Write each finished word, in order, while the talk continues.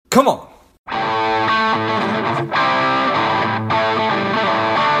Come on.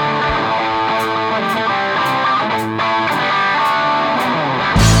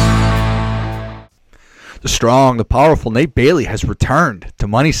 The strong, the powerful Nate Bailey has returned to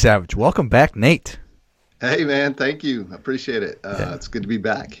Money Savage. Welcome back, Nate. Hey, man. Thank you. I appreciate it. It's good to be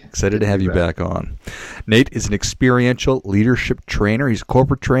back. Excited to have you back on. Nate is an experiential leadership trainer. He's a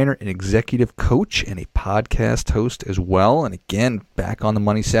corporate trainer, an executive coach, and a podcast host as well. And again, back on the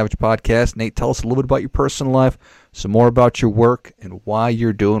Money Savage podcast. Nate, tell us a little bit about your personal life, some more about your work, and why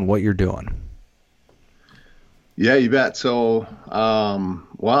you're doing what you're doing. Yeah, you bet. So,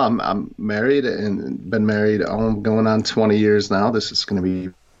 I'm married and been married going on 20 years now. This is going to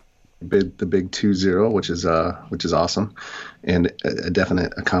be the big 2-0, which is awesome and a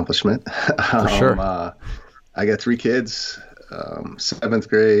definite accomplishment. For sure. I got 3 kids, 7th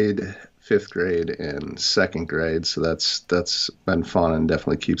grade, 5th grade, and 2nd grade. So that's been fun and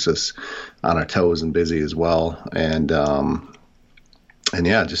definitely keeps us on our toes and busy as well. And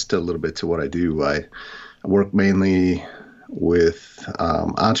yeah, just a little bit to what I do. I work mainly with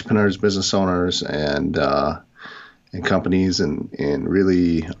entrepreneurs, business owners, and companies, and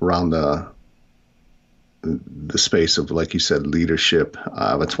really around the space of, like you said, leadership. I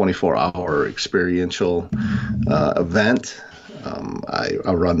have a 24-hour experiential event. I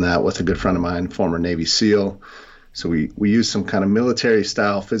run that with a good friend of mine, former Navy SEAL. So we use some kind of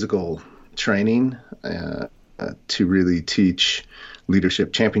military-style physical training to really teach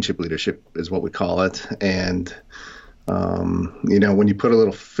leadership. Championship leadership is what we call it. And when you put a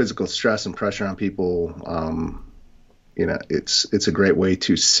little physical stress and pressure on people, it's a great way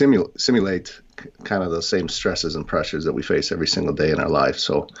to simulate kind of the same stresses and pressures that we face every single day in our life.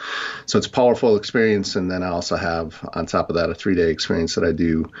 So it's a powerful experience. And then I also have, on top of that, a 3-day experience that I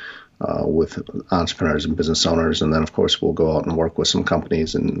do with entrepreneurs and business owners. And then, of course, we'll go out and work with some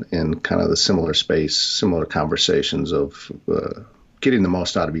companies in kind of the similar space, similar conversations of getting the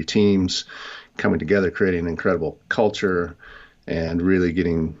most out of your teams, coming together, creating an incredible culture, and really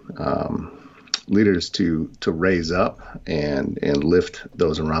getting leaders to raise up and lift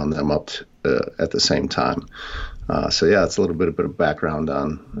those around them up at the same time. So yeah, it's a little bit of background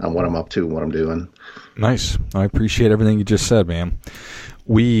on what I'm up to and what I'm doing. Nice. I appreciate everything you just said, man.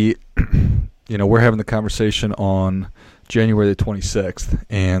 We're having the conversation on January the 26th,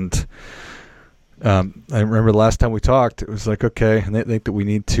 and I remember the last time we talked, it was like, okay, and I think that we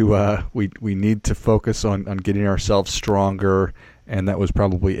need to we need to focus on getting ourselves stronger, and that was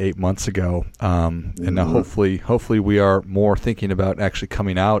probably 8 months ago. And now hopefully we are more thinking about actually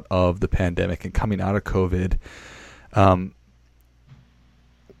coming out of the pandemic and coming out of COVID.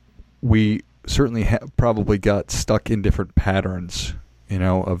 We certainly probably got stuck in different patterns,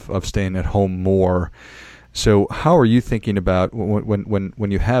 of staying at home more. So how are you thinking about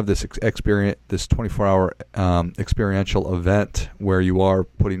when you have this experience, this 24-hour experiential event where you are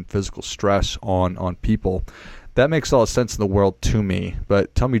putting physical stress on people? That makes all the sense in the world to me,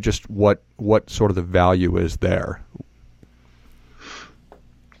 but tell me just what sort of the value is there.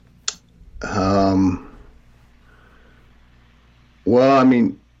 Well, I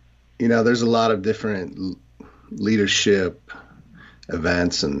mean, there's a lot of different leadership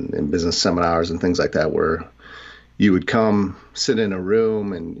events and business seminars and things like that where you would come sit in a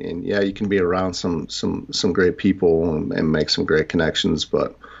room and yeah, you can be around some great people and make some great connections,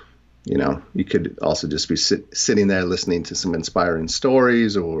 but you could also just be sitting there listening to some inspiring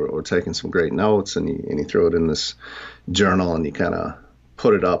stories or taking some great notes, and you throw it in this journal and you kind of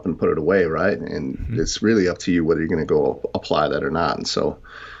put it up and put it away, right? And it's really up to you whether you're going to go apply that or not. And so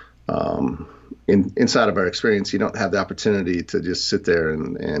inside of our experience, you don't have the opportunity to just sit there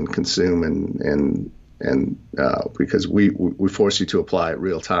and consume and because we force you to apply it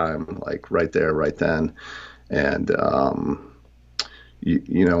real time, like right there, right then. And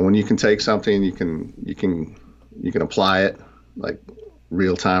when you can take something, you can apply it like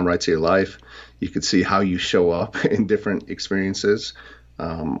real time right to your life. You can see how you show up in different experiences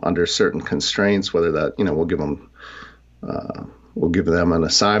under certain constraints, whether that, we'll give them an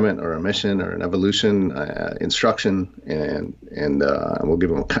assignment or a mission or an evolution instruction, and we'll give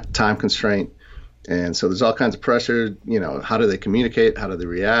them a time constraint. And so there's all kinds of pressure. How do they communicate? How do they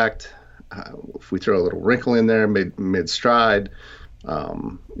react? If we throw a little wrinkle in there mid stride,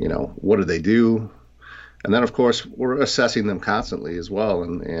 what do they do? And then, of course, we're assessing them constantly as well.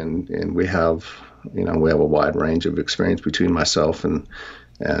 And we have, we have a wide range of experience between myself and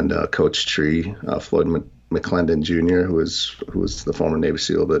Coach Tree, Floyd McClendon Jr., who was the former Navy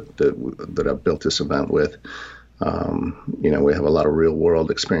SEAL that I built this event with. We have a lot of real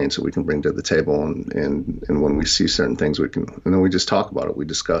world experience that we can bring to the table, and when we see certain things, we can, and then we just talk about it, we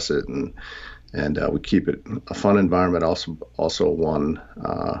discuss it, and we keep it a fun environment. Also one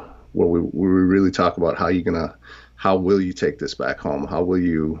where we really talk about how will you take this back home? How will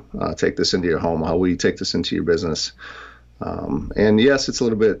you take this into your home? How will you take this into your business? And yes, it's a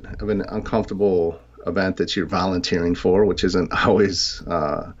little bit of an uncomfortable event that you're volunteering for, which isn't always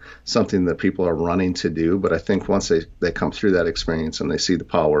something that people are running to do. But I think once they come through that experience and they see the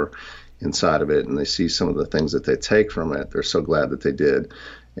power inside of it, and they see some of the things that they take from it, they're so glad that they did,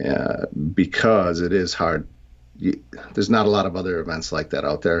 because it is hard. There's not a lot of other events like that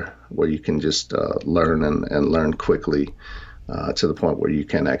out there where you can just learn and learn quickly to the point where you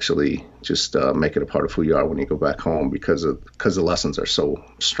can actually just make it a part of who you are when you go back home, because the lessons are so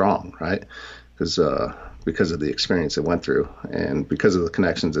strong, right? Because of the experience they went through, and because of the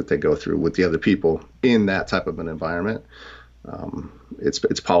connections that they go through with the other people in that type of an environment.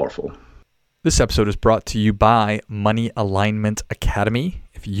 It's powerful. This episode is brought to you by Money Alignment Academy.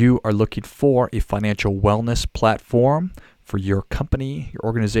 If you are looking for a financial wellness platform for your company, your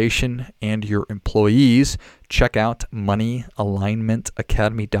organization, and your employees, check out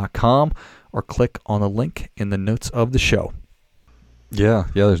moneyalignmentacademy.com or click on the link in the notes of the show. Yeah,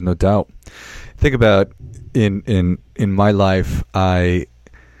 there's no doubt. Think about in my life, I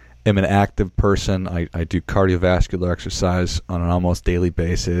am an active person. I do cardiovascular exercise on an almost daily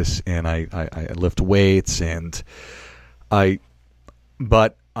basis, and I lift weights,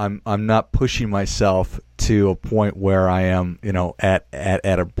 but I'm not pushing myself to a point where I am, at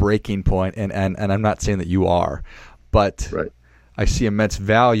a breaking point, and I'm not saying that you are, but right. I see immense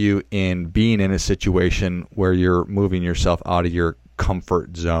value in being in a situation where you're moving yourself out of your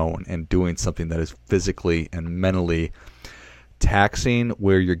comfort zone and doing something that is physically and mentally taxing,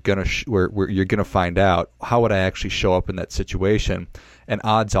 where you're gonna where you're gonna find out, how would I actually show up in that situation, and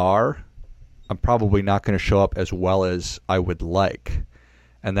odds are I'm probably not going to show up as well as I would like,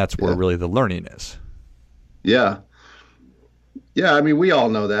 and that's where really the learning is. Yeah. I mean, we all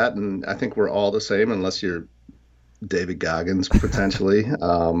know that, and I think we're all the same, unless you're David Goggins potentially.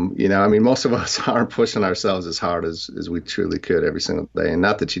 I mean, most of us aren't pushing ourselves as hard as we truly could every single day. And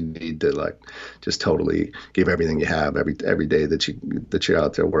not that you need to just totally give everything you have every day that you're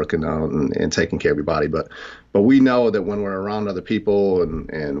out there working out and taking care of your body. But we know that when we're around other people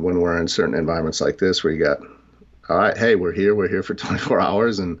and when we're in certain environments like this, where you got, all right, hey, we're here for 24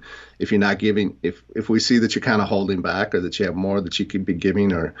 hours. And if you're not giving, if we see that you're kind of holding back, or that you have more that you could be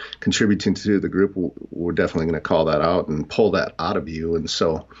giving or contributing to the group, we're definitely going to call that out and pull that out of you. And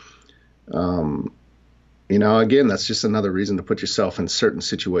so, again, that's just another reason to put yourself in certain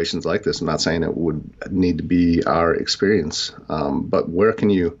situations like this. I'm not saying it would need to be our experience, but where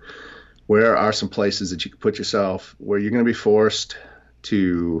are some places that you can put yourself where you're going to be forced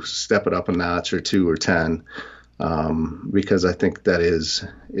to step it up a notch or 2 or 10? Because I think that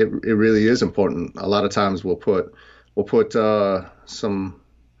it really is important. A lot of times we'll put we'll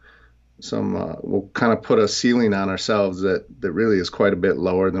kind of put a ceiling on ourselves that really is quite a bit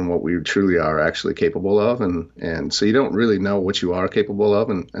lower than what we truly are actually capable of, and so you don't really know what you are capable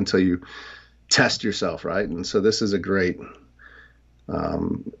of until you test yourself, right? And so this is a great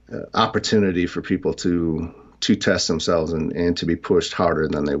opportunity for people to test themselves and to be pushed harder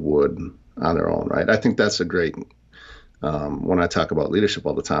than they would on their own, right? I think that's a great, when I talk about leadership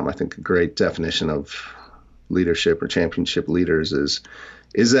all the time, I think a great definition of leadership or championship leaders is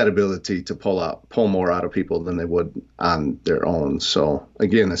that ability to pull more out of people than they would on their own. So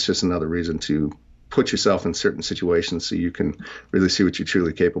again, it's just another reason to put yourself in certain situations so you can really see what you're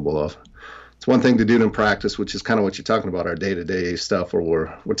truly capable of. It's one thing to do it in practice, which is kind of what you're talking about, our day-to-day stuff,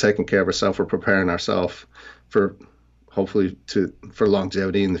 where we're taking care of ourselves, we're preparing ourselves for hopefully for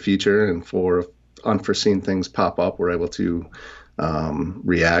longevity in the future, and for unforeseen things pop up, we're able to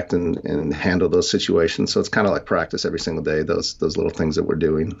react and handle those situations. So it's kind of like practice every single day, those little things that we're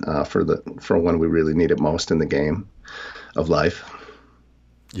doing for when we really need it most in the game of life.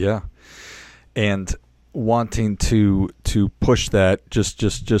 Yeah. And wanting to push that just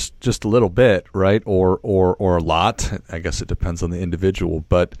a little bit, right? Or a lot. I guess it depends on the individual,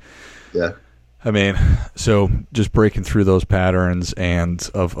 but yeah. I mean, so just breaking through those patterns and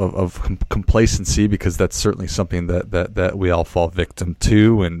of complacency, because that's certainly something that we all fall victim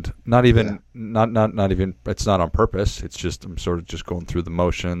to, and not even it's not on purpose. It's just I'm sort of just going through the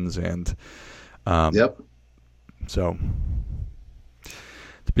motions, and yep. So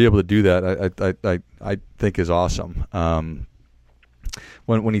to be able to do that, I think is awesome.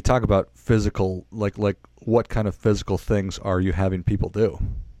 When you talk about physical, like what kind of physical things are you having people do?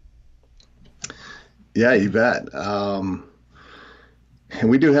 Yeah, you bet. And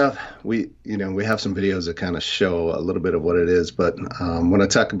we have some videos that kind of show a little bit of what it is. But when I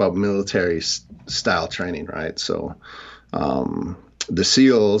talk about military style training, right? So the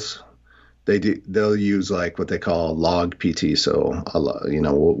SEALs, they'll use like what they call log PT. So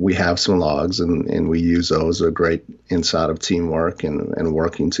we have some logs, and we use those. They're great inside of teamwork and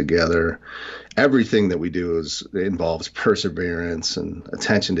working together. Everything that we do involves perseverance and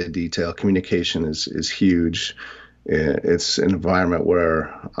attention to detail. Communication is huge. It's an environment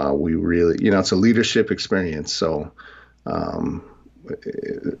where we really, it's a leadership experience. So um,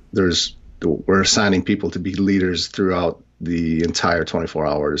 we're assigning people to be leaders throughout the entire 24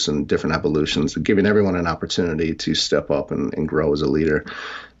 hours and different evolutions, giving everyone an opportunity to step up and grow as a leader.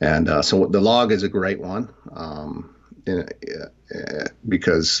 And so the log is a great one.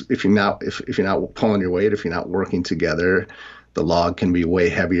 Because if you're not pulling your weight, if you're not working together, the log can be way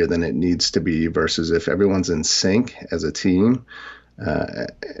heavier than it needs to be, versus if everyone's in sync as a team,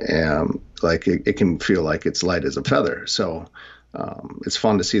 and like it can feel like it's light as a feather. So it's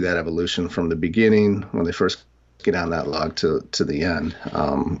fun to see that evolution from the beginning when they first get on that log to the end.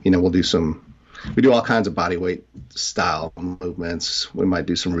 We do all kinds of body weight style movements. We might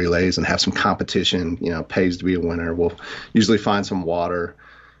do some relays and have some competition. Pays to be a winner. We'll usually find some water,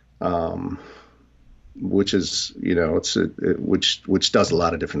 which is, which does a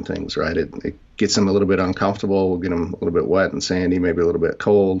lot of different things, right? It gets them a little bit uncomfortable. We'll get them a little bit wet and sandy, maybe a little bit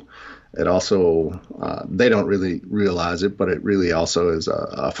cold. It also, they don't really realize it, but it really also is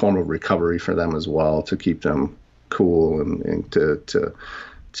a form of recovery for them as well, to keep them cool and to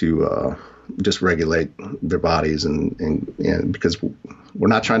just regulate their bodies and because we're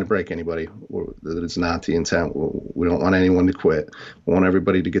not trying to break anybody. That is not the intent. We don't want anyone to quit. We want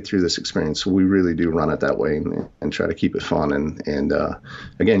everybody to get through this experience. So we really do run it that way and try to keep it fun. And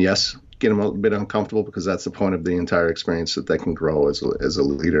again, yes, get them a bit uncomfortable, because that's the point of the entire experience, that they can grow as a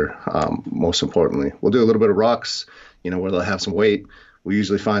leader. Most importantly, we'll do a little bit of rocks, where they'll have some weight. We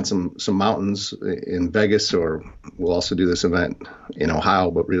usually find some mountains in Vegas, or we'll also do this event in Ohio,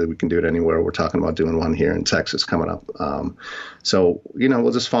 but really we can do it anywhere. We're talking about doing one here in Texas coming up. So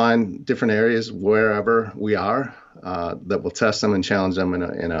we'll just find different areas wherever we are that will test them and challenge them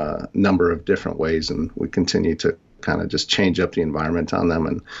in a number of different ways. And we continue to kind of just change up the environment on them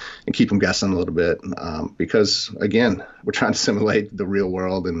and keep them guessing a little bit, because, again, we're trying to simulate the real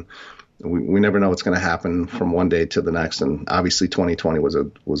world, and we never know what's going to happen from one day to the next. And obviously 2020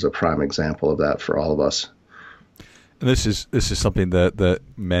 was a prime example of that for all of us. And this is something that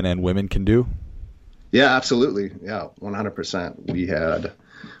men and women can do? Yeah, absolutely. Yeah, 100%. We had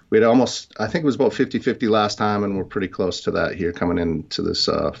almost, I think it was about 50-50 last time, and we're pretty close to that here coming into this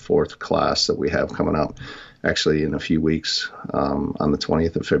fourth class that we have coming up actually in a few weeks, on the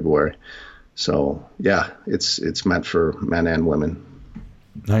 20th of February. So yeah, it's meant for men and women.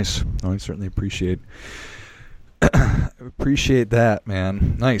 Nice. I certainly appreciate that,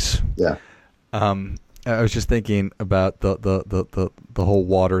 man. Nice. Yeah. I was just thinking about the whole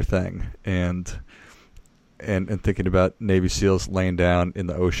water thing, and thinking about Navy SEALs laying down in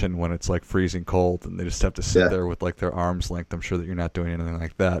the ocean when it's like freezing cold, and they just have to sit there with like their arms length. I'm sure that you're not doing anything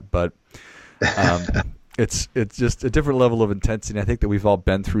like that, but it's just a different level of intensity. I think that we've all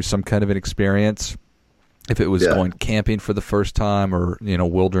been through some kind of an experience. If it was going camping for the first time, or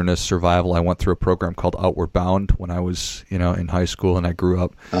wilderness survival. I went through a program called Outward Bound when I was in high school, and I grew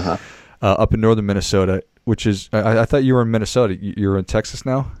up up in northern Minnesota, which is I thought you were in Minnesota. You're in Texas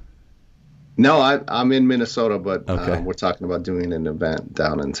now? No, I'm in Minnesota, but we're talking about doing an event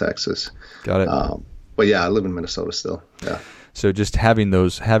down in Texas. Got it. But yeah, I live in Minnesota still. Yeah. So just having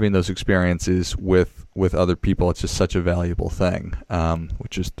those experiences with other people, it's just such a valuable thing,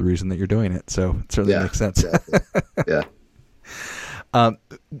 which is the reason that you're doing it. So it certainly makes sense. Yeah.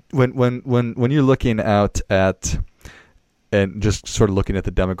 When you're looking out at, and just sort of looking at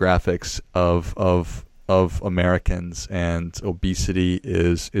the demographics of Americans, and obesity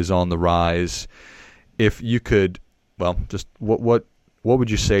is on the rise, if you could, just what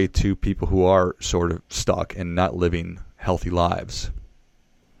would you say to people who are sort of stuck and not living healthy lives?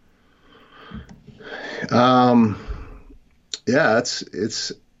 Yeah,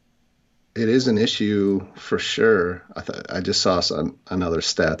 it is an issue for sure. I just saw another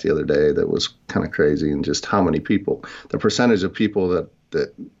stat the other day that was kind of crazy, and just how many people, the percentage of people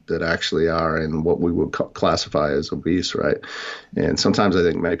that actually are in what we would classify as obese, right? And sometimes I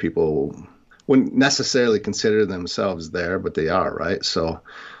think many people wouldn't necessarily consider themselves there, but they are, right? So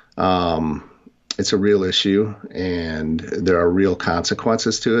it's a real issue, and there are real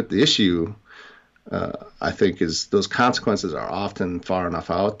consequences to it. The issue I think is those consequences are often far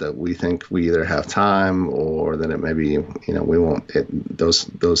enough out that we think we either have time or that it maybe, we won't,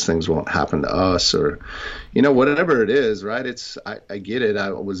 those things won't happen to us, or, whatever it is, right? I get it.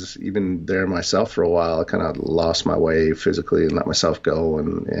 I was even there myself for a while. I kind of lost my way physically and let myself go.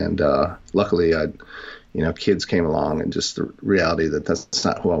 And luckily kids came along, and just the reality that that's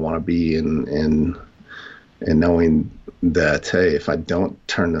not who I want to be. And knowing that, hey, if I don't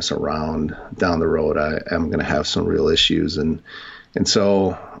turn this around down the road, I am going to have some real issues. And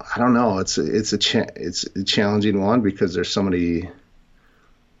so I don't know. It's a challenging one, because there's so many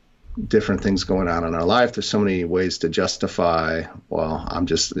different things going on in our life. There's so many ways to justify, well, I'm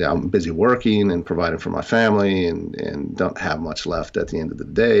busy working and providing for my family, and don't have much left at the end of the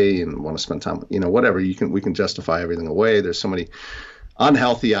day, and want to spend time, whatever. We can justify everything away. There's so many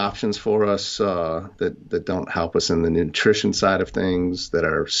unhealthy options for us that don't help us in the nutrition side of things, that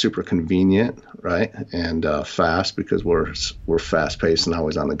are super convenient, right, and fast, because we're fast paced and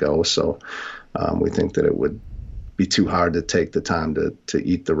always on the go. So we think that it would be too hard to take the time to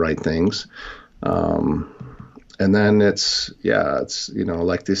eat the right things. And then it's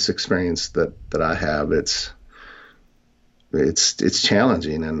like this experience that I have. It's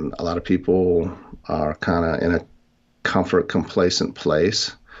challenging, and a lot of people are kind of in a comfort, complacent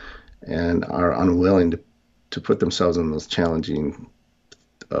place, and are unwilling to put themselves in those challenging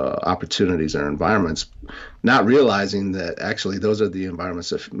opportunities or environments, not realizing that actually those are the environments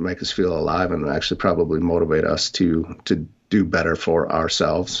that make us feel alive, and actually probably motivate us to do better for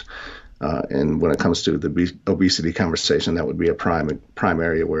ourselves. And when it comes to the obesity conversation, that would be a prime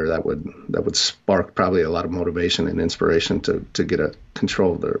area where that would spark probably a lot of motivation and inspiration to get a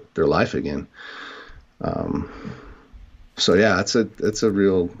control of their life again. So yeah, it's a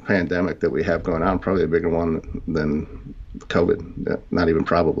real pandemic that we have going on, probably a bigger one than COVID. Not even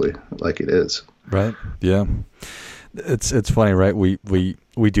probably, like it is. Right. Yeah. It's funny, right? We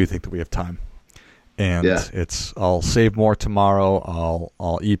do think that we have time, and it's I'll save more tomorrow.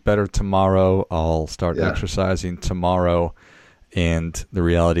 I'll eat better tomorrow. I'll start exercising tomorrow, and the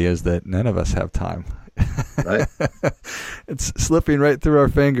reality is that none of us have time. Right. It's slipping right through our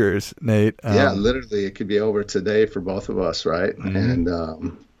fingers, Nate. Literally, it could be over today for both of us, right? Mm-hmm. And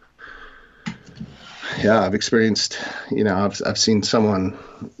I've experienced, I've seen someone,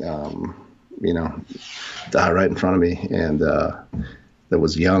 die right in front of me, and that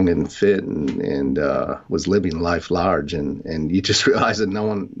was young and fit and was living life large, and you just realize that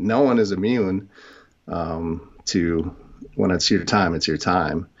no one is immune to when it's your time, it's your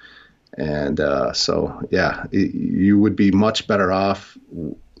time. And you would be much better off,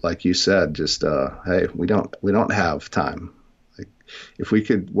 like you said, just hey, we don't have time. Like, if we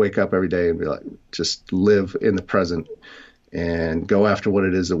could wake up every day and be like, just live in the present and go after what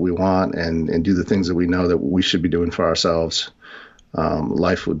it is that we want, and do the things that we know that we should be doing for ourselves,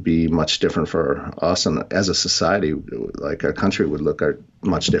 life would be much different for us, and as a society, like our country would look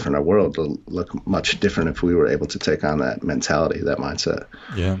much different. Our world would look much different if we were able to take on that mentality, that mindset.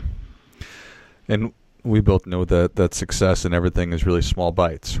 Yeah. And we both know that success and everything is really small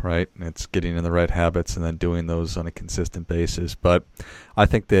bites, right? And it's getting in the right habits and then doing those on a consistent basis. But I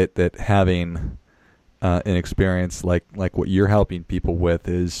think that having an experience like what you're helping people with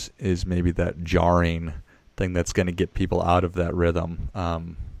is maybe that jarring thing that's going to get people out of that rhythm.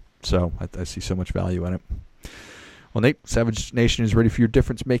 So I see so much value in it. Well, Nate, Savage Nation is ready for your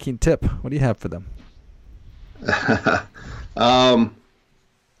difference-making tip. What do you have for them?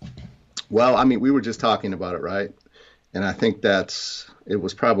 Well, I mean, we were just talking about it, right? And I think it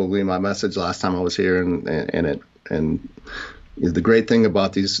was probably my message last time I was here, and the great thing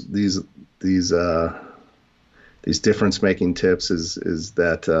about these difference-making tips is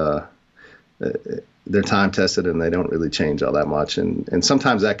that they're time tested, and they don't really change all that much. And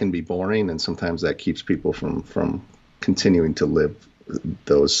sometimes that can be boring, and sometimes that keeps people from continuing to live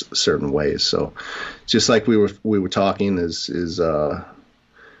those certain ways. So, just like we were talking,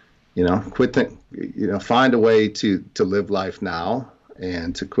 find a way to live life now,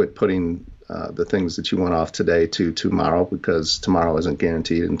 and to quit putting the things that you want off today to tomorrow, because tomorrow isn't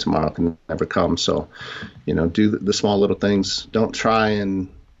guaranteed and tomorrow can never come. So, do the small little things. Don't try and,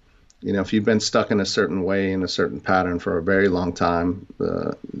 if you've been stuck in a certain way, in a certain pattern for a very long time,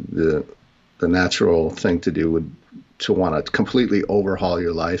 the natural thing to do would to want to completely overhaul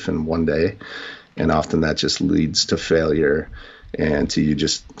your life in one day. And often that just leads to failure and to you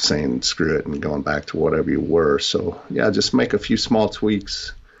just saying screw it and going back to whatever you were. So yeah, just make a few small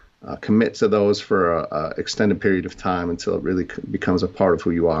tweaks, commit to those for a extended period of time until it really becomes a part of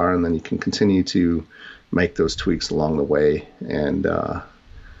who you are, and then you can continue to make those tweaks along the way. And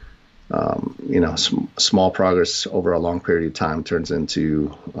small progress over a long period of time turns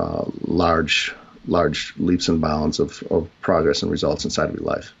into large leaps and bounds of progress and results inside of your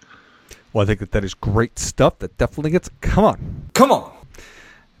life. Well, I think that is great stuff. That definitely gets. Come on,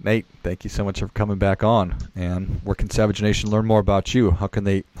 Nate. Thank you so much for coming back on. And where can Savage Nation learn more about you? How can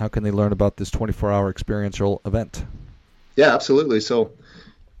they learn about this 24-hour experiential event? Yeah, absolutely. So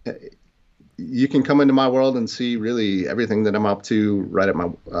you can come into my world and see really everything that I'm up to right at my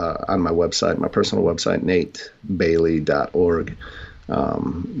on my website, my personal website, natebailey.org.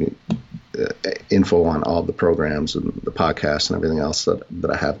 Info on all the programs and the podcasts and everything else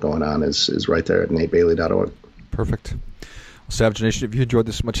that I have going on is right there at natebailey.org. Perfect. Well, Savage Nation, if you enjoyed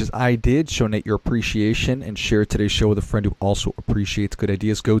this as much as I did, show Nate your appreciation and share today's show with a friend who also appreciates good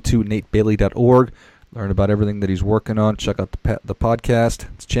ideas. Go to natebailey.org. Learn about everything that he's working on. Check out the podcast.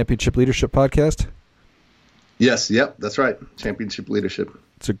 It's Championship Leadership Podcast. Yes, yep, that's right. Championship Leadership.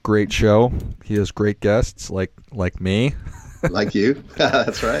 It's a great show. He has great guests like me. Like you.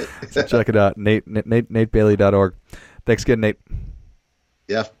 That's right. So check it out. NateBailey.org. Thanks again, Nate.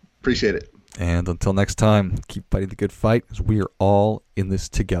 Yeah, appreciate it. And until next time, keep fighting the good fight, as we are all in this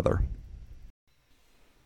together.